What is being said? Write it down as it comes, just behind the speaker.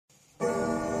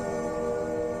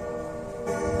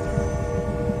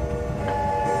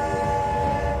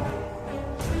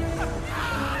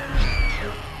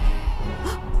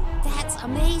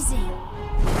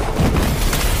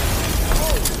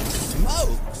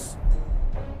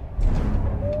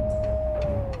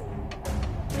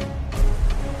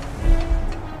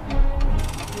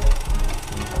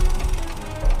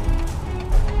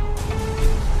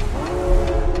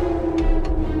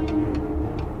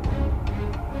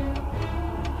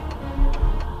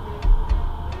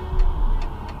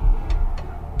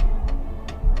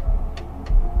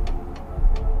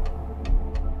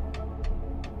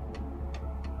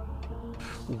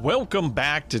Welcome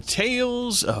back to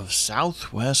Tales of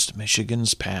Southwest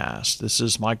Michigan's Past. This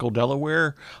is Michael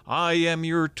Delaware. I am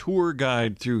your tour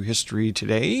guide through history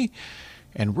today,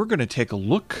 and we're going to take a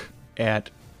look at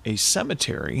a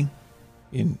cemetery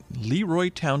in Leroy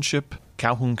Township,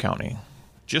 Calhoun County,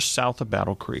 just south of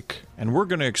Battle Creek. And we're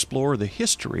going to explore the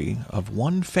history of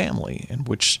one family in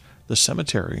which the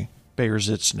cemetery bears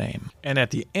its name. And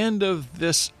at the end of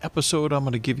this episode, I'm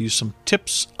going to give you some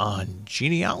tips on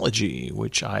genealogy,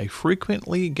 which I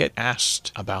frequently get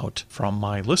asked about from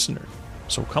my listeners.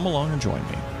 So come along and join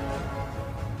me.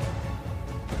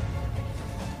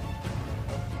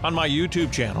 On my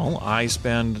YouTube channel, I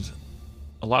spend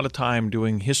a lot of time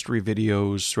doing history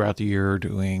videos throughout the year,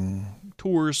 doing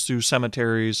tours through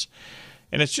cemeteries.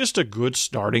 And it's just a good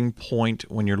starting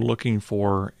point when you're looking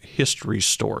for history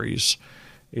stories,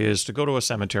 is to go to a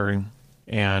cemetery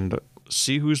and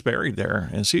see who's buried there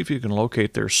and see if you can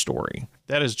locate their story.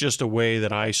 That is just a way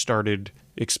that I started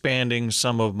expanding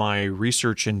some of my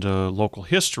research into local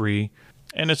history,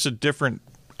 and it's a different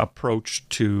approach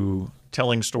to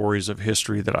telling stories of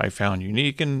history that I found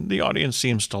unique, and the audience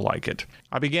seems to like it.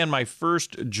 I began my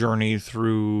first journey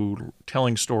through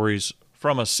telling stories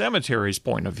from a cemetery's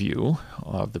point of view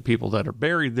of the people that are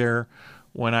buried there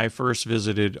when I first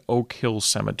visited Oak Hill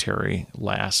Cemetery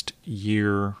last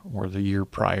year or the year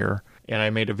prior. And I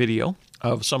made a video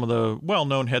of some of the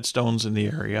well-known headstones in the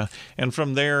area. And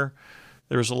from there,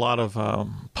 there's a lot of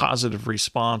positive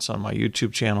response on my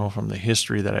YouTube channel from the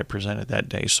history that I presented that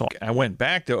day. So I went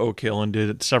back to Oak Hill and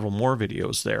did several more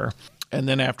videos there. And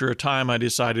then after a time, I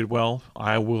decided, well,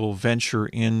 I will venture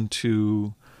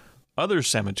into other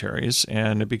cemeteries.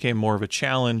 And it became more of a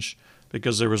challenge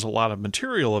because there was a lot of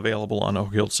material available on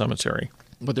Oak Hill Cemetery.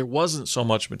 But there wasn't so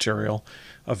much material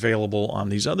available on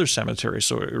these other cemeteries,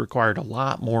 so it required a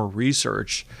lot more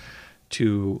research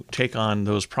to take on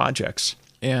those projects.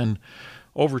 And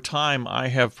over time, I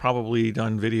have probably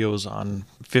done videos on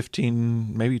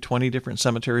 15, maybe 20 different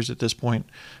cemeteries at this point.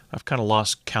 I've kind of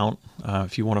lost count.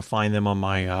 If you want to find them on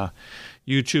my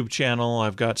YouTube channel,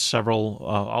 I've got several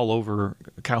all over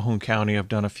Calhoun County. I've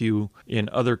done a few in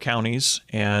other counties,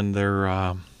 and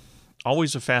they're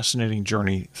always a fascinating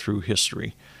journey through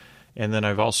history. And then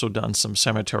I've also done some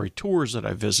cemetery tours that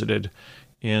I visited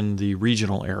in the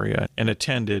regional area and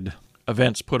attended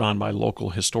events put on by local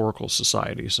historical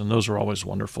societies. And those are always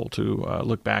wonderful to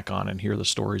look back on and hear the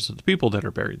stories of the people that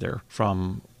are buried there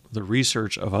from the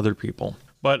research of other people.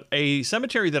 But a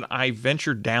cemetery that I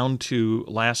ventured down to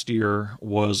last year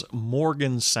was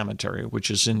Morgan Cemetery,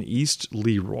 which is in East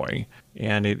Leroy,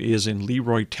 and it is in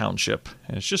Leroy Township,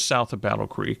 and it's just south of Battle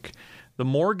Creek. The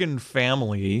Morgan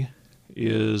family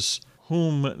is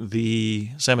whom the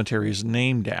cemetery is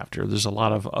named after. There's a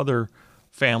lot of other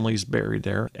families buried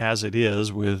there, as it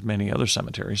is with many other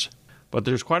cemeteries. But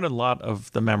there's quite a lot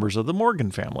of the members of the Morgan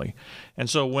family.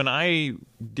 And so when I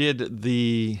did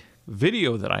the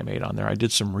video that I made on there, I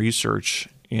did some research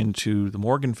into the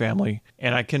Morgan family,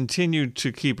 and I continued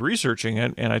to keep researching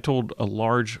it, and I told a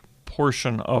large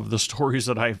portion of the stories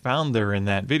that I found there in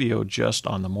that video just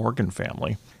on the Morgan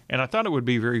family. And I thought it would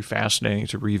be very fascinating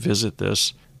to revisit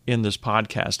this in this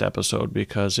podcast episode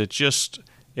because it just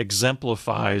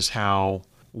exemplifies how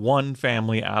one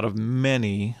family out of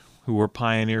many who were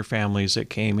pioneer families that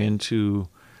came into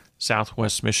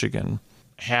Southwest Michigan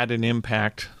had an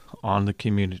impact on the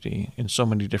community in so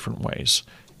many different ways,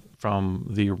 from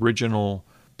the original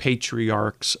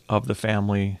patriarchs of the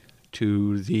family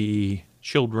to the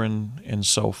children and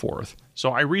so forth.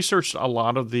 So I researched a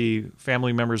lot of the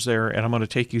family members there, and I'm going to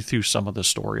take you through some of the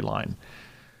storyline.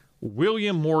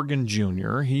 William Morgan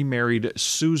Jr., he married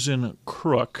Susan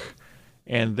Crook,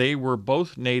 and they were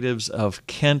both natives of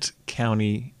Kent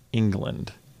County,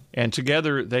 England. And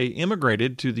together they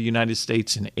immigrated to the United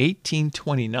States in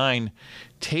 1829,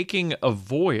 taking a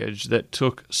voyage that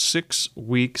took 6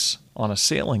 weeks on a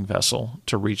sailing vessel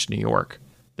to reach New York.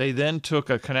 They then took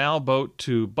a canal boat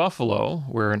to Buffalo,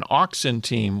 where an oxen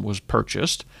team was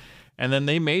purchased, and then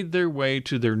they made their way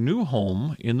to their new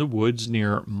home in the woods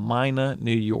near Mina,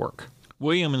 New York.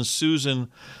 William and Susan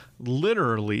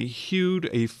literally hewed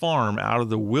a farm out of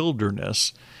the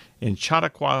wilderness in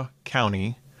Chautauqua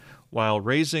County while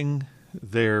raising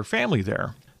their family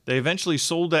there. They eventually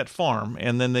sold that farm,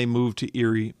 and then they moved to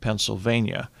Erie,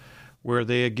 Pennsylvania, where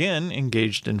they again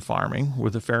engaged in farming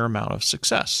with a fair amount of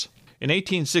success. In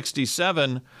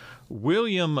 1867,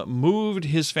 William moved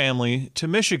his family to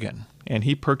Michigan, and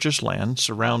he purchased land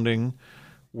surrounding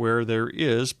where there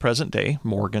is present-day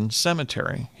Morgan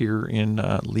Cemetery here in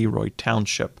Leroy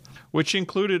Township, which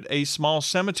included a small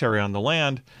cemetery on the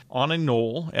land on a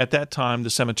knoll. At that time, the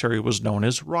cemetery was known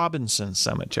as Robinson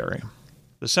Cemetery.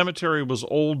 The cemetery was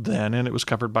old then, and it was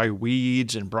covered by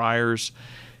weeds and briars,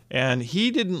 and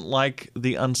he didn't like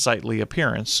the unsightly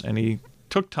appearance, and he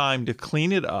took time to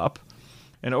clean it up,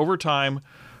 and over time,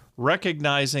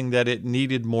 recognizing that it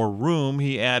needed more room,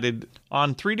 he added,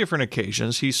 on 3 different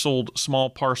occasions, he sold small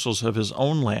parcels of his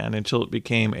own land until it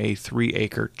became a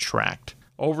 3-acre tract.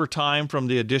 Over time, from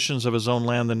the additions of his own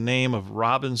land, the name of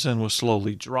Robinson was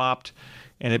slowly dropped,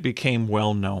 and it became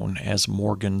well known as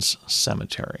Morgan's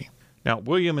Cemetery. Now,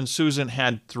 William and Susan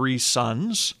had 3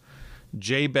 sons,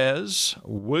 Jabez,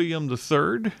 William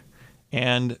III,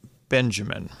 and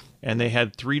Benjamin. And they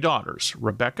had 3 daughters,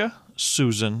 Rebecca,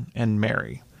 Susan, and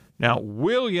Mary. Now,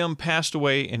 William passed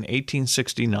away in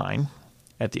 1869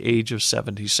 at the age of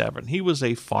 77. He was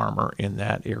a farmer in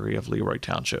that area of Leroy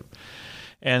Township.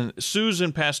 And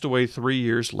Susan passed away 3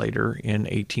 years later in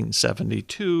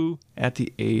 1872 at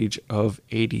the age of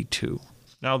 82.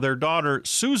 Now, their daughter,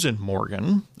 Susan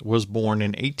Morgan, was born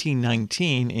in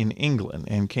 1819 in England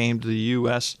and came to the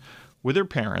U.S. with her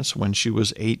parents when she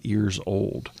was 8 years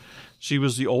old. She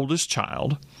was the oldest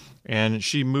child, and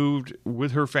she moved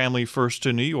with her family first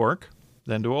to New York,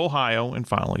 then to Ohio, and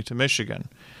finally to Michigan.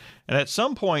 And at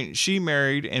some point, she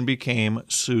married and became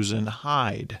Susan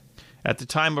Hyde. At the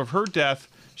time of her death,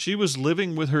 she was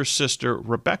living with her sister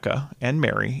Rebecca and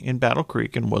Mary in Battle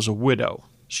Creek and was a widow.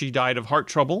 She died of heart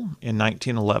trouble in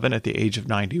 1911 at the age of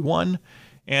 91,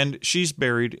 and she's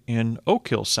buried in Oak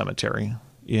Hill Cemetery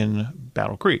in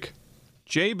Battle Creek.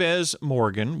 Jabez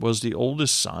Morgan was the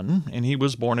oldest son, and he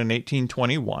was born in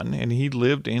 1821, and he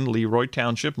lived in Leroy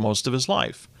Township most of his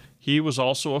life. He was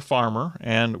also a farmer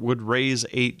and would raise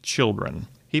 8 children.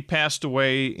 He passed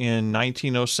away in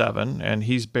 1907, and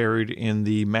he's buried in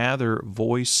the Mather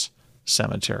Voice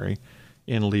Cemetery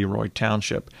in Leroy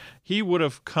Township. He would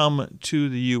have come to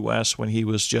the U.S. when he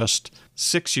was just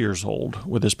 6 years old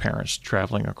with his parents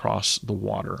traveling across the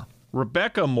water.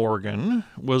 Rebecca Morgan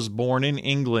was born in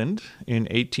England in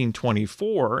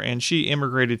 1824, and she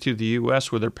immigrated to the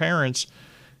U.S. with her parents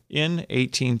in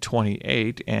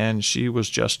 1828, and she was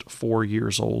just 4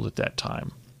 years old at that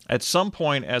time. At some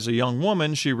point as a young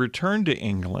woman, she returned to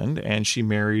England, and she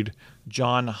married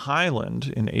John Hyland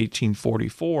in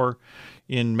 1844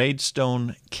 in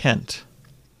Maidstone, Kent.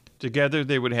 Together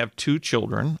they would have 2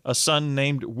 children, a son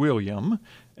named William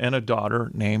and a daughter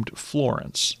named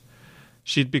Florence.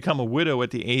 She'd become a widow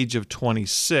at the age of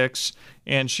 26,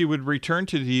 and she would return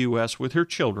to the U.S. with her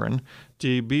children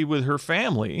to be with her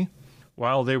family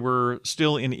while they were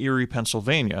still in Erie,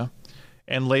 Pennsylvania,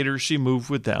 and later she moved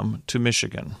with them to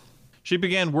Michigan. She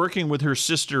began working with her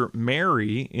sister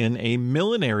Mary in a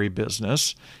millinery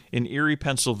business in Erie,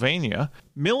 Pennsylvania.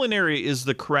 Millinery is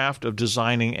the craft of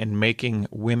designing and making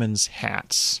women's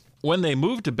hats. When they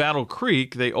moved to Battle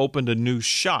Creek, they opened a new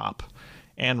shop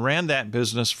and ran that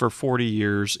business for 40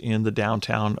 years in the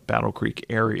downtown Battle Creek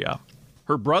area.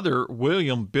 Her brother,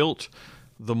 William, built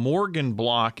the Morgan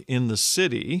block in the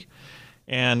city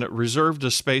and reserved a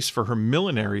space for her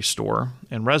millinery store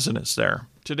and residence there.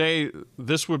 Today,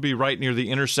 this would be right near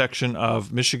the intersection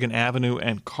of Michigan Avenue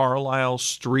and Carlisle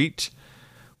Street,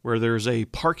 where there's a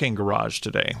parking garage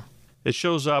today. It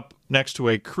shows up next to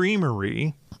a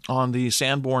creamery on the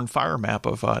Sanborn fire map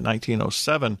of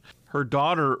 1907. Her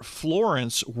daughter,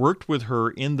 Florence, worked with her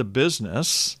in the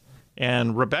business,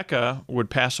 and Rebecca would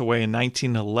pass away in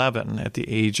 1911 at the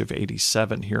age of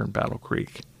 87 here in Battle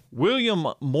Creek. William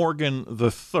Morgan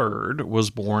III was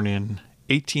born in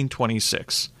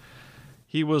 1826.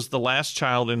 He was the last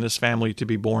child in his family to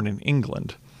be born in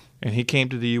England, and he came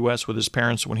to the U.S. with his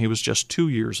parents when he was just 2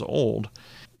 years old.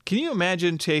 Can you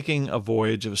imagine taking a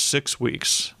voyage of 6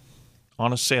 weeks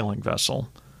on a sailing vessel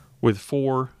with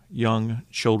 4 young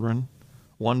children,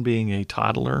 one being a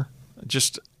toddler?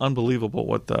 Just unbelievable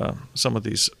what some of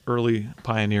these early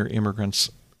pioneer immigrants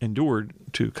endured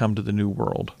to come to the New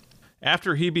World.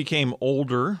 After he became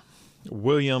older,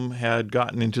 William had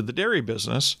gotten into the dairy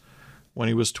business when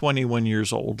he was 21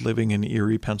 years old, living in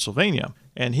Erie, Pennsylvania.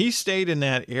 And he stayed in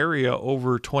that area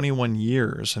over 21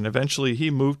 years, and eventually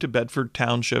he moved to Bedford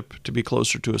Township to be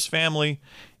closer to his family,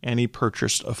 and he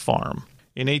purchased a farm.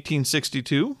 In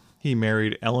 1862, he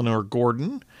married Eleanor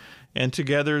Gordon, and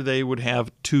together they would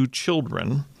have 2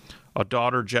 children, a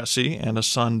daughter, Jessie, and a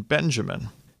son, Benjamin.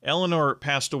 Eleanor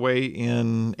passed away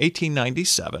in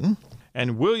 1897,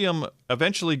 and William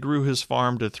eventually grew his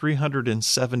farm to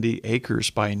 370 acres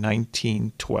by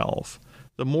 1912.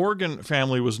 The Morgan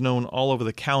family was known all over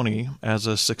the county as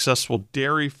a successful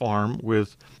dairy farm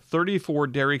with 34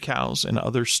 dairy cows and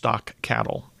other stock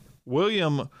cattle.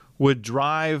 William would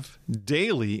drive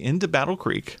daily into Battle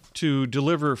Creek to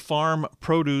deliver farm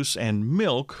produce and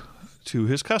milk to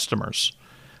his customers.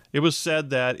 It was said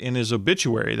that in his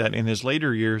obituary that in his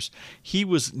later years he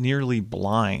was nearly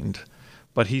blind,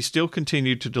 but he still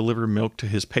continued to deliver milk to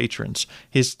his patrons.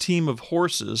 His team of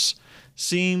horses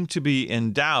seemed to be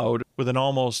endowed with an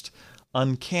almost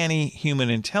uncanny human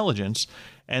intelligence,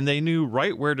 and they knew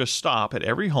right where to stop at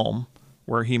every home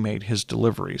where he made his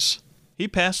deliveries. He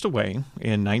passed away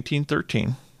in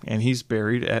 1913, and he's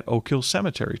buried at Oak Hill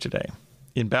Cemetery today.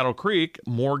 In Battle Creek,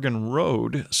 Morgan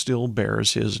Road still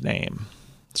bears his name.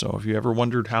 So if you ever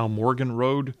wondered how Morgan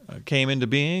Road came into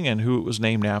being and who it was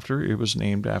named after, it was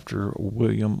named after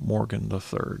William Morgan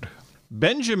III.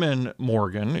 Benjamin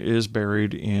Morgan is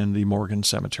buried in the Morgan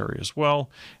Cemetery as well,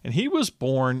 and he was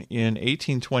born in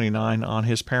 1829 on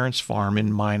his parents' farm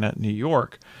in Mina, New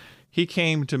York. He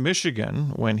came to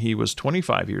Michigan when he was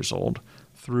 25 years old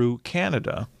through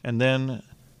Canada, and then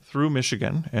through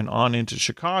Michigan and on into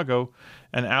Chicago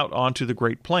and out onto the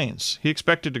Great Plains. He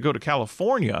expected to go to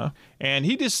California, and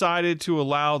he decided to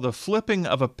allow the flipping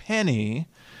of a penny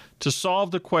to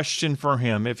solve the question for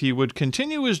him if he would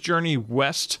continue his journey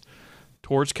west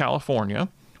towards California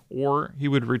or he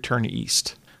would return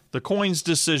east. The coin's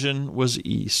decision was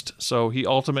east, so he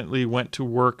ultimately went to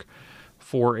work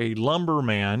for a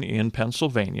lumberman in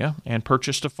Pennsylvania and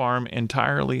purchased a farm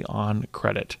entirely on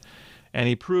credit. And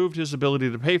he proved his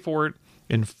ability to pay for it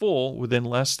in full within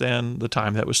less than the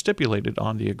time that was stipulated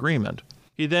on the agreement.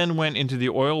 He then went into the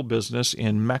oil business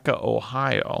in Mecca,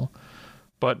 Ohio,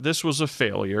 but this was a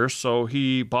failure, so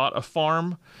he bought a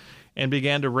farm and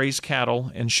began to raise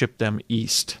cattle and ship them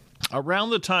east. Around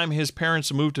the time his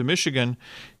parents moved to Michigan,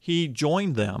 he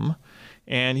joined them,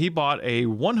 and he bought a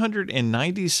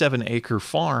 197-acre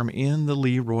farm in the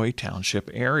Leroy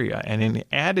Township area, and then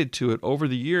added to it over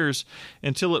the years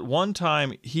until at one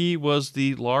time he was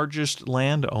the largest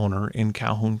landowner in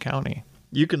Calhoun County.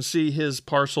 You can see his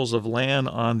parcels of land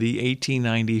on the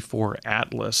 1894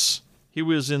 Atlas. He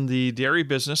was in the dairy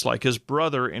business like his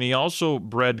brother, and he also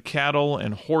bred cattle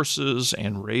and horses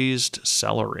and raised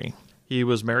celery. He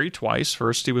was married twice.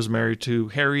 First, he was married to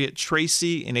Harriet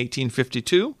Tracy in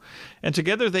 1852, and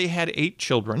together they had 8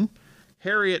 children.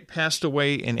 Harriet passed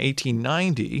away in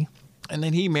 1890, and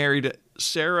then he married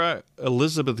Sarah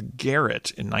Elizabeth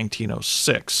Garrett in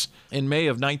 1906. In May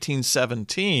of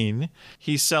 1917,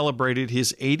 he celebrated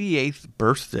his 88th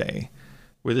birthday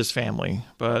with his family,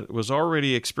 but was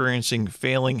already experiencing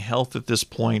failing health at this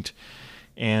point,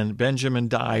 and Benjamin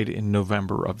died in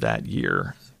November of that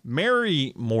year.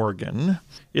 Mary Morgan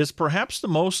is perhaps the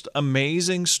most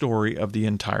amazing story of the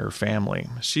entire family.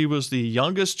 She was the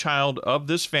youngest child of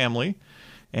this family,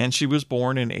 and she was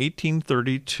born in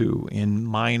 1832 in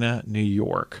Mina, New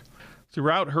York.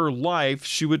 Throughout her life,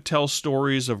 she would tell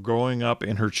stories of growing up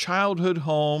in her childhood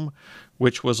home,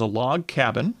 which was a log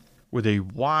cabin with a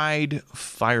wide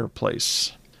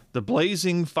fireplace, the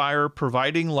blazing fire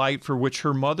providing light for which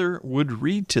her mother would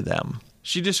read to them.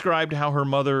 She described how her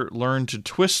mother learned to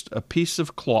twist a piece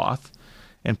of cloth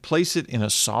and place it in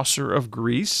a saucer of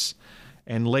grease,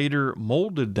 and later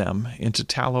molded them into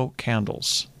tallow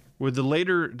candles. With the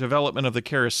later development of the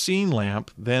kerosene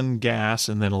lamp, then gas,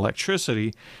 and then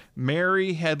electricity,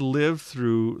 Mary had lived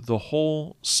through the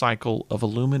whole cycle of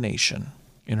illumination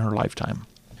in her lifetime.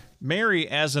 Mary,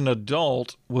 as an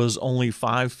adult, was only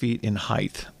 5 feet in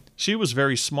height. She was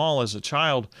very small as a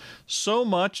child, so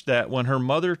much that when her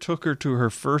mother took her to her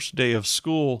first day of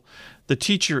school, the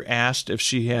teacher asked if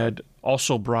she had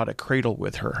also brought a cradle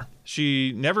with her.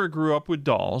 She never grew up with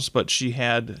dolls, but she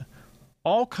had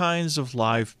all kinds of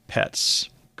live pets,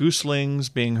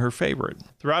 gooselings being her favorite.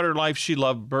 Throughout her life, she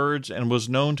loved birds and was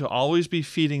known to always be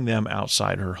feeding them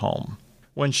outside her home.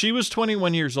 When she was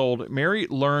 21 years old, Mary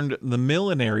learned the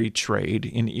millinery trade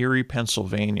in Erie,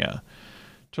 Pennsylvania.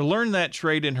 To learn that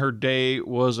trade in her day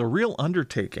was a real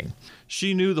undertaking.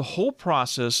 She knew the whole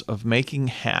process of making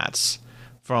hats,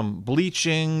 from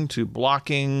bleaching to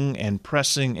blocking and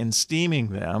pressing and steaming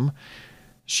them.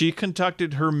 She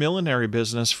conducted her millinery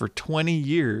business for 20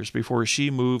 years before she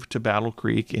moved to Battle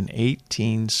Creek in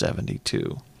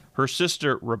 1872. Her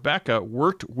sister Rebecca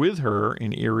worked with her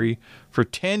in Erie for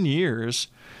 10 years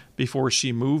before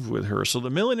she moved with her. So the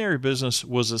millinery business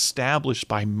was established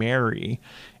by Mary,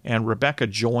 and Rebecca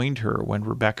joined her when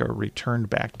Rebecca returned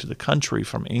back to the country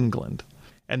from England.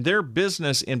 And their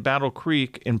business in Battle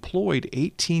Creek employed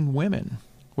 18 women,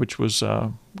 which was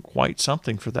quite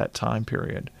something for that time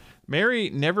period. Mary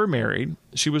never married.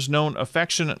 She was known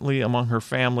affectionately among her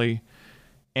family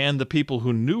and the people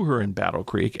who knew her in Battle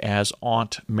Creek as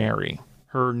Aunt Mary.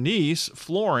 Her niece,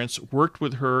 Florence, worked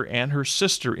with her and her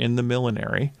sister in the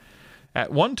millinery.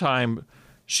 At one time,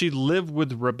 she lived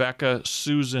with Rebecca,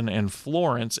 Susan, and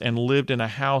Florence and lived in a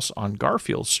house on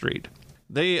Garfield Street.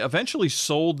 They eventually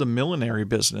sold the millinery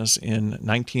business in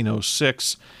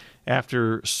 1906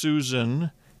 after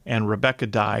Susan and Rebecca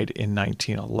died in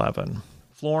 1911.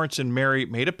 Florence and Mary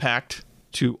made a pact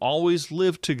to always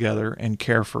live together and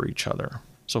care for each other.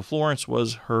 So Florence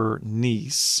was her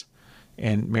niece,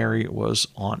 and Mary was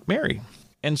Aunt Mary.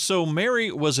 And so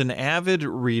Mary was an avid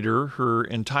reader her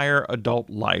entire adult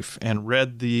life and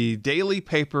read the daily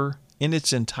paper in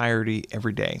its entirety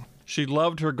every day. She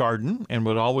loved her garden and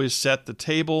would always set the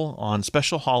table on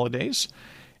special holidays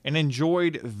and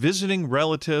enjoyed visiting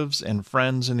relatives and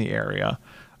friends in the area,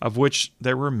 of which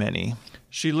there were many.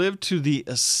 She lived to the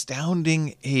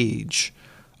astounding age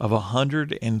of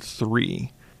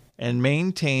 103 and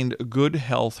maintained good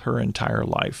health her entire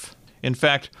life. In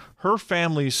fact, her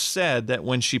family said that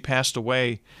when she passed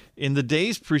away, in the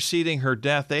days preceding her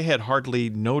death, they had hardly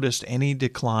noticed any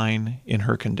decline in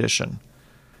her condition.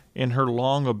 In her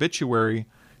long obituary,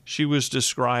 she was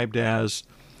described as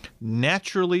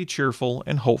naturally cheerful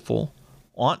and hopeful.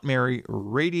 Aunt Mary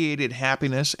radiated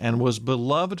happiness and was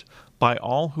beloved by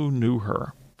all who knew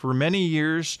her. For many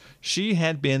years, she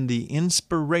had been the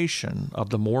inspiration of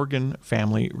the Morgan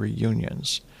family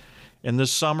reunions. In the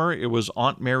summer, it was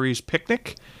Aunt Mary's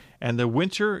picnic, and the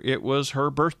winter, it was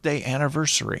her birthday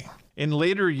anniversary. In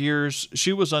later years,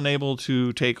 she was unable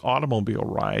to take automobile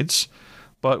rides,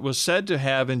 but was said to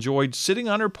have enjoyed sitting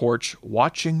on her porch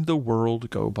watching the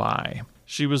world go by.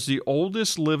 She was the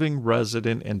oldest living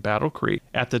resident in Battle Creek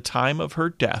at the time of her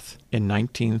death in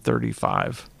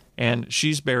 1935, and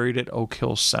she's buried at Oak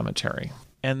Hill Cemetery.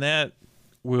 And that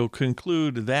will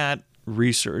conclude that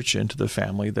research into the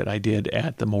family that I did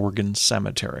at the Morgan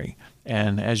Cemetery.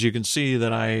 And as you can see,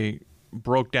 that I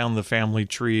broke down the family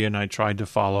tree and I tried to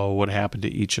follow what happened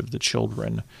to each of the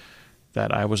children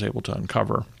that I was able to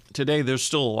uncover. Today, there's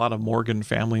still a lot of Morgan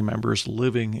family members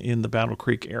living in the Battle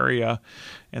Creek area,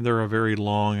 and they're a very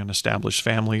long and established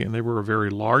family, and they were a very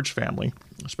large family,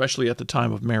 especially at the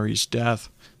time of Mary's death.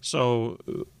 So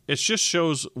it just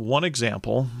shows one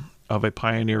example of a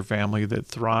pioneer family that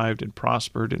thrived and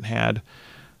prospered and had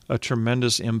a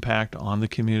tremendous impact on the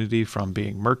community, from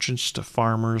being merchants to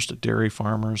farmers to dairy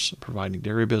farmers, providing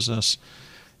dairy business.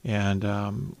 And,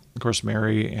 of course,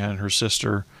 Mary and her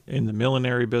sister in the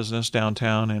millinery business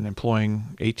downtown and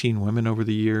employing 18 women over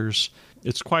the years.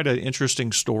 It's quite an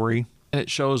interesting story. And it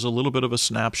shows a little bit of a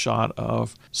snapshot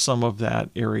of some of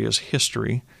that area's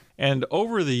history. And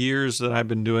over the years that I've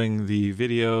been doing the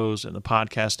videos and the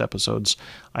podcast episodes,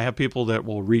 I have people that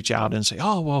will reach out and say,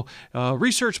 oh, well,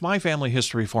 research my family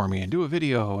history for me and do a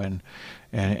video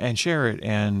and share it.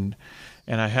 And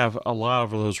I have a lot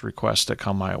of those requests that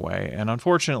come my way. And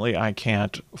unfortunately, I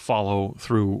can't follow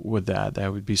through with that.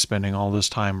 That would be spending all this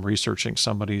time researching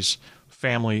somebody's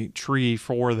family tree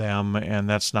for them, and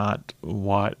that's not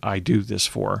what I do this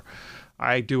for.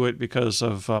 I do it because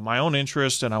of my own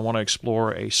interest, and I want to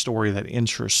explore a story that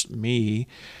interests me.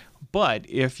 But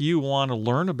if you want to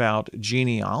learn about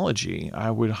genealogy,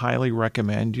 I would highly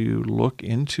recommend you look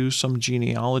into some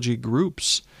genealogy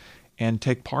groups and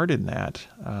take part in that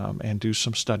and do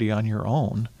some study on your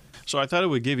own. So I thought I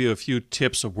would give you a few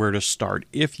tips of where to start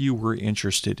if you were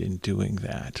interested in doing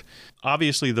that.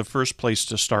 Obviously, the first place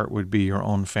to start would be your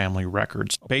own family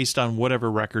records, based on whatever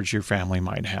records your family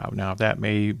might have. Now, that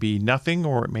may be nothing,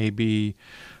 or it may be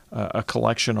a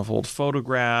collection of old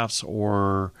photographs,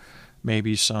 or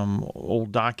maybe some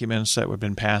old documents that would have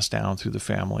been passed down through the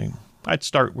family. I'd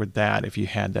start with that if you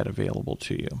had that available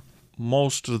to you.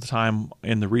 Most of the time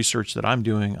in the research that I'm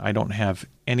doing, I don't have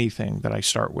anything that I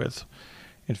start with.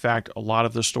 In fact, a lot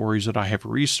of the stories that I have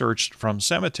researched from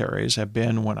cemeteries have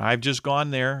been when I've just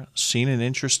gone there, seen an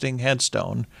interesting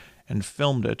headstone, and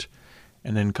filmed it,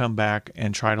 and then come back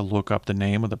and try to look up the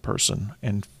name of the person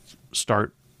and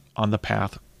start on the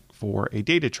path for a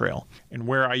data trail. And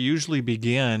where I usually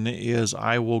begin is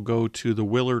I will go to the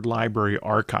Willard Library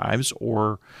archives,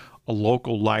 or a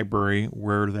local library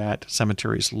where that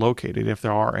cemetery is located, if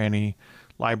there are any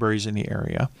libraries in the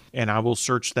area, and I will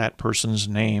search that person's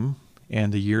name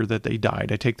and the year that they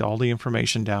died. I take all the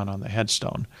information down on the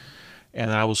headstone, and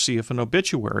I will see if an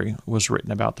obituary was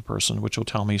written about the person, which will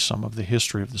tell me some of the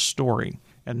history of the story.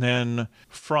 And then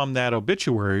from that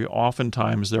obituary,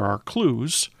 oftentimes there are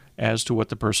clues as to what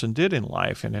the person did in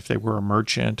life. And if they were a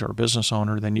merchant or a business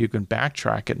owner, then you can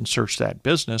backtrack it and search that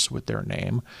business with their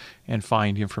name and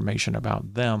find information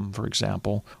about them, for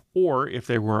example. Or if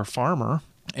they were a farmer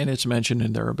and it's mentioned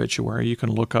in their obituary, you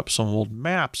can look up some old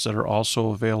maps that are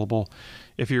also available.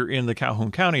 If you're in the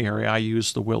Calhoun County area, I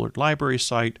use the Willard Library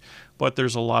site, but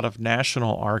there's a lot of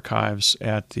national archives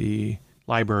at the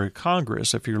Library of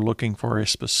Congress. If you're looking for a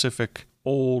specific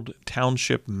old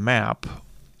township map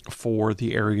for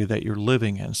the area that you're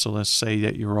living in. So let's say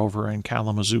that you're over in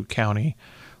Kalamazoo County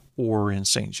or in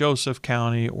St. Joseph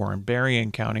County or in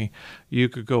Berrien County. You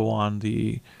could go on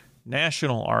the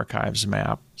National Archives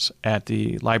maps at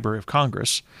the Library of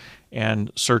Congress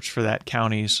and search for that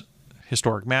county's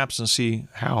historic maps and see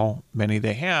how many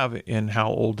they have and how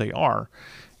old they are.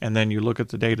 And then you look at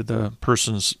the date of the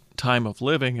person's time of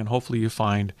living, and hopefully you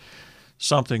find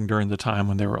something during the time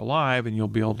when they were alive, and you'll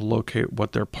be able to locate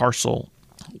what their parcel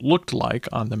looked like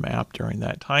on the map during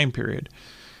that time period.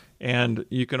 And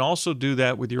you can also do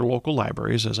that with your local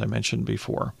libraries, as I mentioned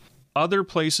before. Other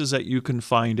places that you can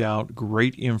find out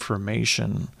great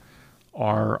information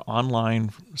are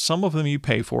online. Some of them you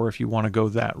pay for if you want to go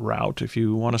that route. If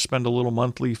you want to spend a little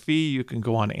monthly fee, you can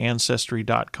go on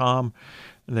Ancestry.com.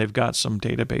 They've got some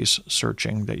database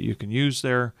searching that you can use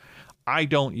there. I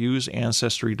don't use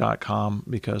Ancestry.com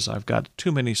because I've got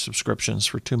too many subscriptions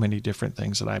for too many different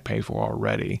things that I pay for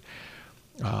already.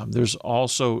 There's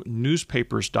also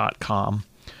Newspapers.com,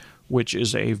 which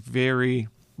is a very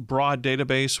broad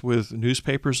database with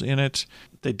newspapers in it.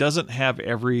 It doesn't have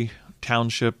every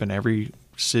township and every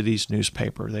city's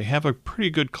newspaper. They have a pretty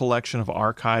good collection of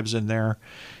archives in there,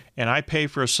 and I pay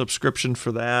for a subscription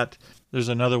for that. There's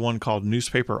another one called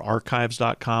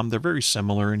newspaperarchives.com. They're very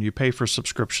similar, and you pay for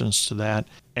subscriptions to that,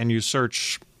 and you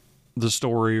search the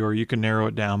story, or you can narrow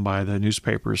it down by the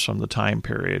newspapers from the time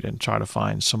period and try to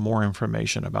find some more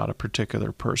information about a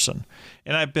particular person.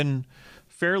 And I've been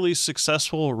fairly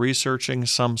successful researching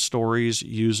some stories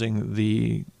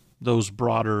using those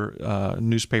broader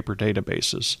newspaper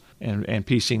databases and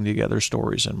piecing together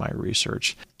stories in my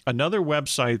research. Another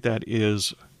website that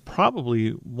is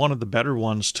probably one of the better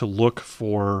ones to look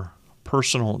for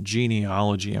personal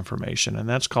genealogy information, and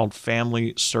that's called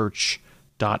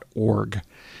FamilySearch.org.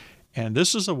 And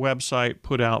this is a website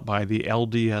put out by the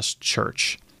LDS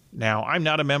Church. Now, I'm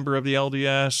not a member of the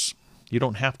LDS. You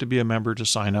don't have to be a member to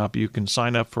sign up. You can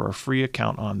sign up for a free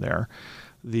account on there.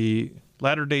 The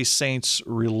Latter-day Saints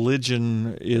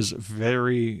religion is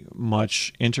very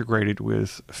much integrated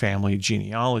with family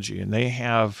genealogy, and they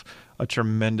have a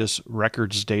tremendous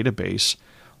records database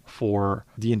for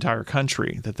the entire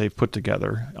country that they've put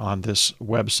together on this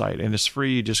website. And it's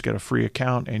free. You just get a free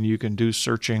account, and you can do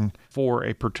searching for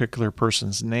a particular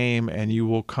person's name, and you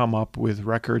will come up with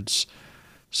records.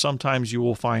 Sometimes you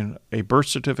will find a birth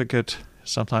certificate.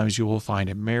 Sometimes you will find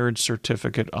a marriage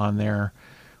certificate on there,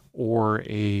 or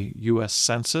a U.S.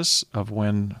 census of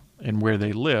when and where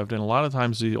they lived. And a lot of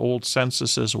times the old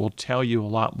censuses will tell you a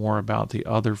lot more about the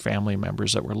other family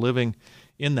members that were living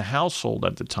in the household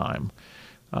at the time.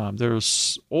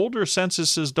 There's older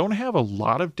censuses don't have a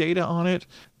lot of data on it.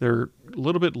 They're a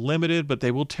little bit limited, but they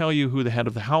will tell you who the head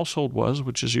of the household was,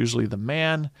 which is usually the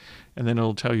man, and then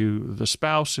it'll tell you the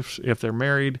spouse if they're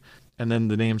married, and then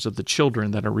the names of the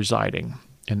children that are residing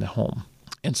in the home.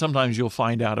 And sometimes you'll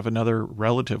find out if another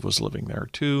relative was living there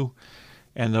too,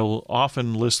 and they'll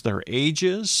often list their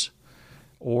ages,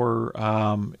 or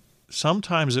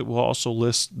sometimes it will also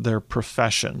list their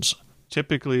professions.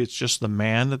 Typically, it's just the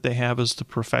man that they have as the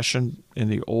profession in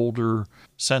the older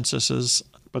censuses,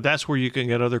 but that's where you can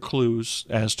get other clues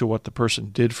as to what the person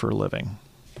did for a living.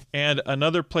 And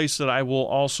another place that I will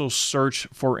also search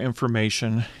for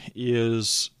information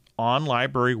is on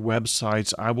library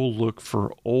websites. I will look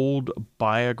for old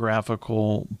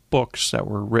biographical books that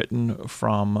were written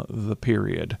from the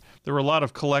period. There were a lot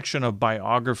of collection of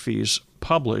biographies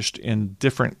published in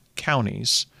different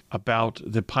counties about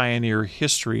the pioneer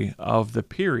history of the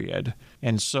period.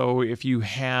 And so if you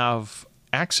have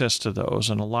access to those,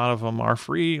 and a lot of them are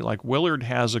free, like Willard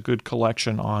has a good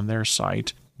collection on their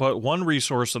site. But one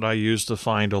resource that I use to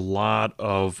find a lot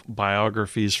of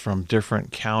biographies from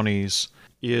different counties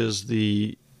is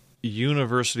the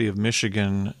University of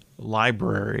Michigan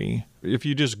library. If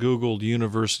you just Googled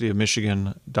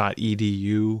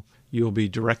universityofmichigan.edu, you'll be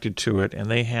directed to it, and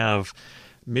they have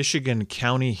Michigan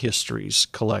County Histories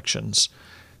collections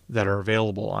that are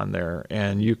available on there,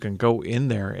 and you can go in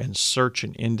there and search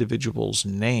an individual's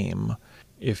name.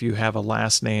 If you have a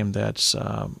last name that's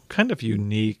kind of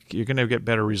unique, you're going to get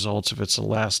better results if it's a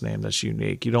last name that's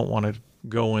unique. You don't want to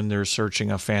go in there searching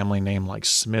a family name like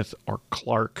Smith or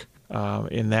Clark.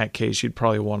 In that case, you'd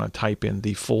probably want to type in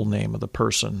the full name of the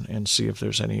person and see if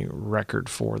there's any record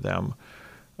for them.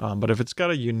 But if it's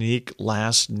got a unique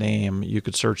last name, you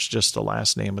could search just the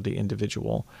last name of the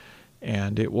individual,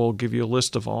 and it will give you a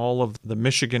list of all of the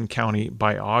Michigan County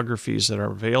biographies that are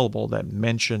available that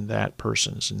mention that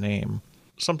person's name.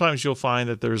 sometimes you'll find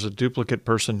that there's a duplicate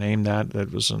person named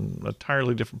that was in an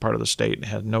entirely different part of the state and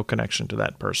had no connection to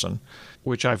that person,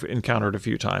 which I've encountered a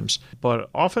few times. But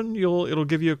often it'll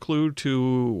give you a clue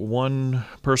to one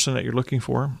person that you're looking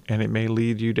for, and it may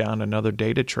lead you down another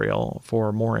data trail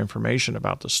for more information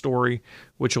about the story,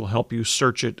 which will help you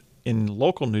search it in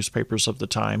local newspapers of the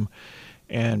time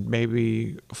and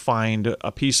maybe find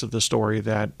a piece of the story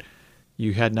that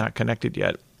you had not connected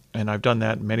yet. And I've done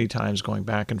that many times, going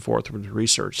back and forth with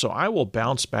research. So I will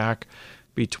bounce back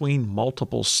between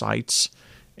multiple sites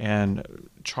and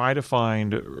try to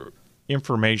find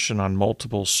information on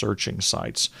multiple searching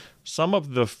sites. Some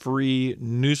of the free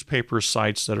newspaper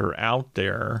sites that are out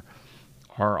there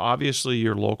are obviously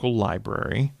your local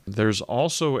library. There's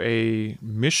also a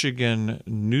Michigan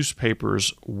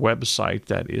newspapers website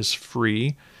that is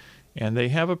free, and they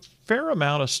have a fair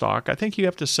amount of stock. I think you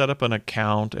have to set up an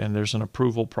account, and there's an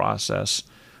approval process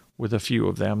with a few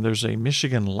of them. There's a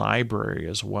Michigan library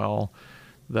as well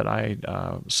that I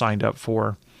signed up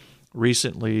for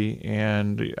recently,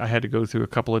 and I had to go through a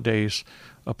couple of days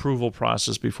approval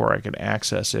process before I could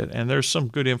access it. And there's some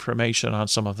good information on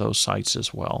some of those sites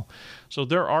as well. So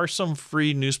there are some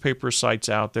free newspaper sites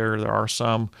out there. There are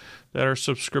some that are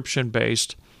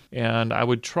subscription-based. And I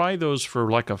would try those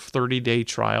for like a 30-day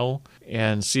trial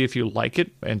and see if you like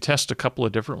it, and test a couple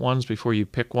of different ones before you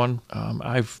pick one.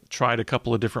 I've tried a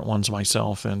couple of different ones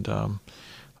myself, and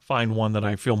find one that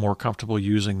I feel more comfortable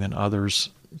using than others.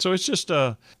 So it's just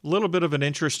a little bit of an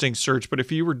interesting search. But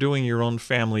if you were doing your own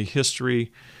family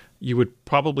history, you would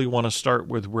probably want to start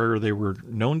with where they were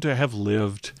known to have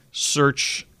lived.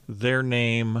 Search their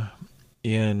name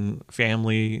in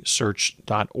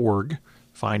familysearch.org.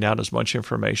 Find out as much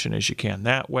information as you can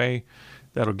that way.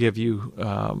 That'll give you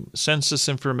census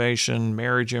information,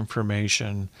 marriage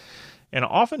information. And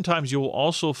oftentimes you'll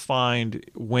also find,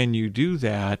 when you do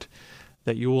that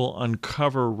you will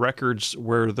uncover records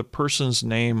where the person's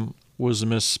name was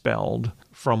misspelled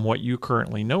from what you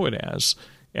currently know it as.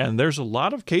 And there's a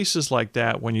lot of cases like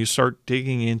that when you start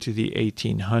digging into the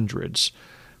 1800s.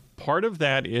 Part of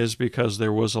that is because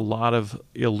there was a lot of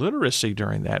illiteracy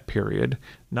during that period.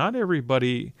 Not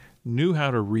everybody knew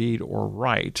how to read or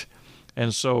write.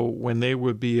 And so when they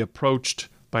would be approached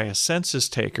by a census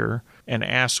taker and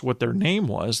asked what their name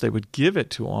was, they would give it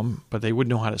to them, but they wouldn't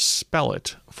know how to spell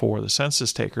it for the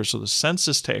census taker. So the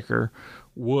census taker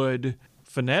would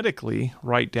phonetically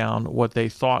write down what they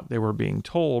thought they were being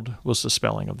told was the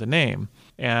spelling of the name.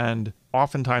 And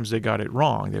oftentimes they got it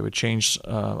wrong. They would change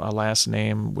a last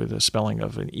name with a spelling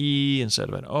of an E instead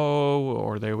of an O,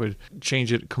 or they would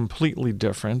change it completely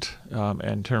different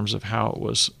in terms of how it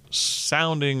was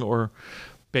sounding or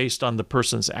based on the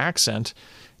person's accent.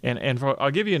 And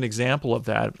I'll give you an example of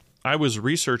that. I was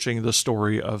researching the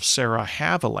story of Sarah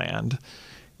Haviland,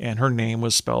 and her name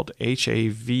was spelled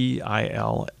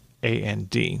Haviland.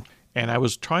 And I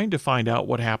was trying to find out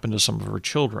what happened to some of her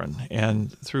children.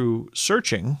 And through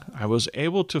searching, I was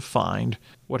able to find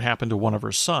what happened to one of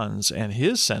her sons, and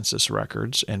his census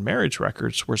records and marriage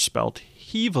records were spelled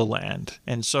Heveland.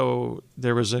 And so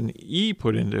there was an E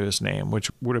put into his name, which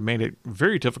would have made it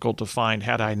very difficult to find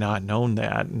had I not known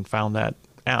that and found that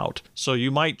out. So you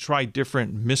might try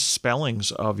different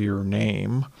misspellings of your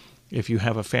name if you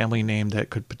have a family name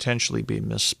that could potentially be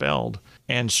misspelled,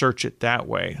 and search it that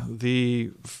way.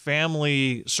 The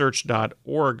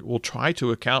familysearch.org will try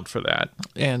to account for that,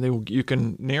 and you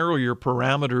can narrow your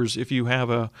parameters if you have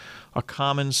a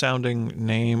common sounding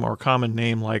name, or common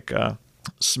name like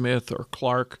Smith or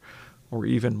Clark, or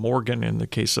even Morgan in the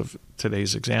case of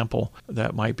today's example.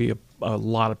 That might be a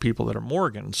lot of people that are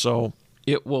Morgan. So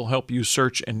it will help you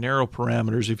search and narrow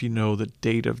parameters if you know the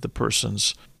date of the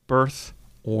person's birth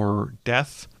or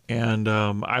death. And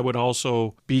I would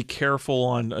also be careful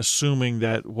on assuming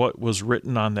that what was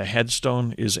written on the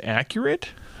headstone is accurate.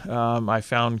 I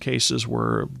found cases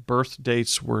where birth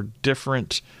dates were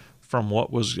different from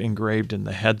what was engraved in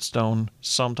the headstone.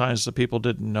 Sometimes the people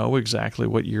didn't know exactly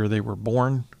what year they were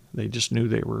born. They just knew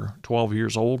they were 12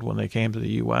 years old when they came to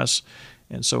the U.S.,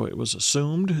 and so it was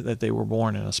assumed that they were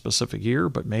born in a specific year,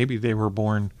 but maybe they were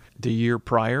born the year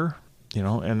prior,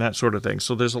 and that sort of thing.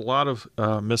 So there's a lot of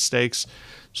mistakes.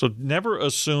 So never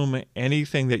assume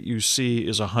anything that you see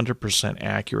is 100%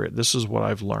 accurate. This is what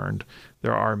I've learned.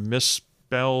 There are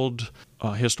misspelled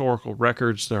historical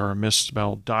records. There are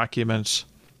misspelled documents.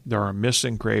 There are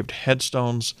misengraved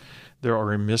headstones. There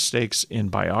are mistakes in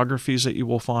biographies that you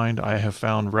will find. I have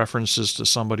found references to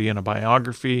somebody in a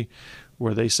biography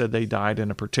where they said they died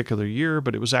in a particular year,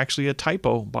 but it was actually a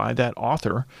typo by that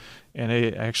author, and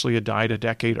they actually had died a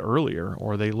decade earlier,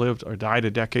 or they lived or died a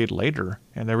decade later.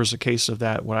 And there was a case of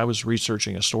that when I was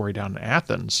researching a story down in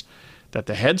Athens, that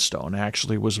the headstone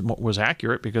actually was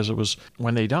accurate because it was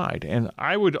when they died. And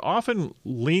I would often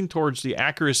lean towards the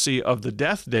accuracy of the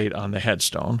death date on the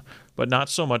headstone, but not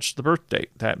so much the birth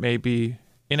date. That may be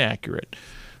inaccurate.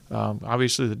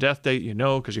 Obviously, the death date,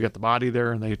 because you got the body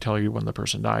there, and they tell you when the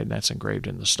person died, and that's engraved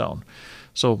in the stone.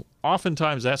 So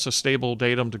oftentimes, that's a stable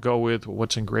datum to go with.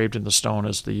 What's engraved in the stone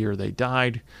is the year they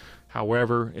died.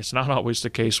 However, it's not always the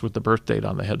case with the birth date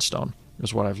on the headstone,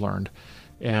 is what I've learned.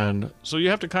 And so you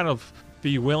have to kind of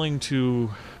be willing to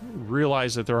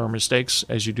realize that there are mistakes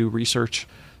as you do research.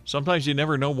 Sometimes you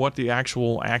never know what the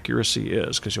actual accuracy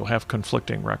is because you'll have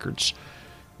conflicting records.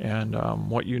 And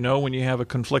what you know when you have a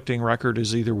conflicting record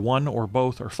is either one or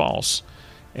both are false.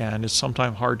 And it's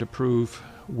sometimes hard to prove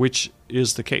which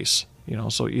is the case.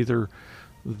 So either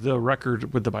the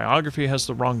record with the biography has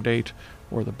the wrong date,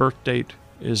 or the birth date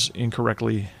is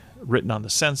incorrectly written on the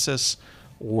census,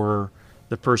 or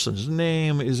the person's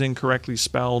name is incorrectly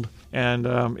spelled. And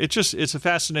it's a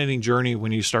fascinating journey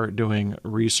when you start doing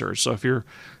research. So if you're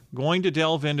going to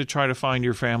delve in to try to find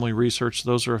your family research,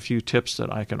 those are a few tips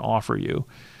that I can offer you.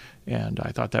 And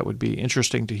I thought that would be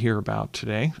interesting to hear about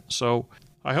today. So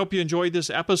I hope you enjoyed this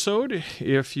episode.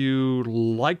 If you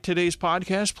like today's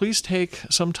podcast, please take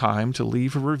some time to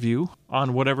leave a review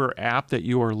on whatever app that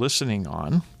you are listening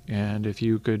on. And if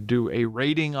you could do a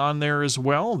rating on there as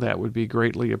well, that would be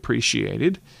greatly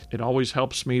appreciated. It always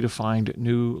helps me to find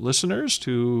new listeners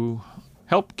to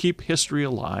help keep history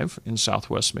alive in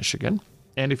Southwest Michigan.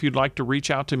 And if you'd like to reach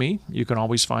out to me, you can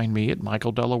always find me at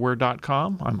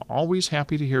michaeldelaware.com. I'm always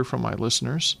happy to hear from my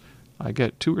listeners. I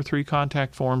get 2 or 3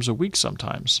 contact forms a week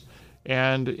sometimes.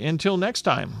 And until next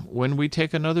time, when we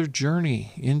take another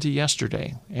journey into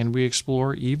yesterday and we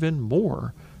explore even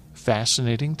more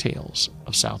fascinating tales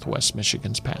of Southwest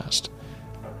Michigan's past.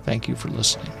 Thank you for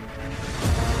listening.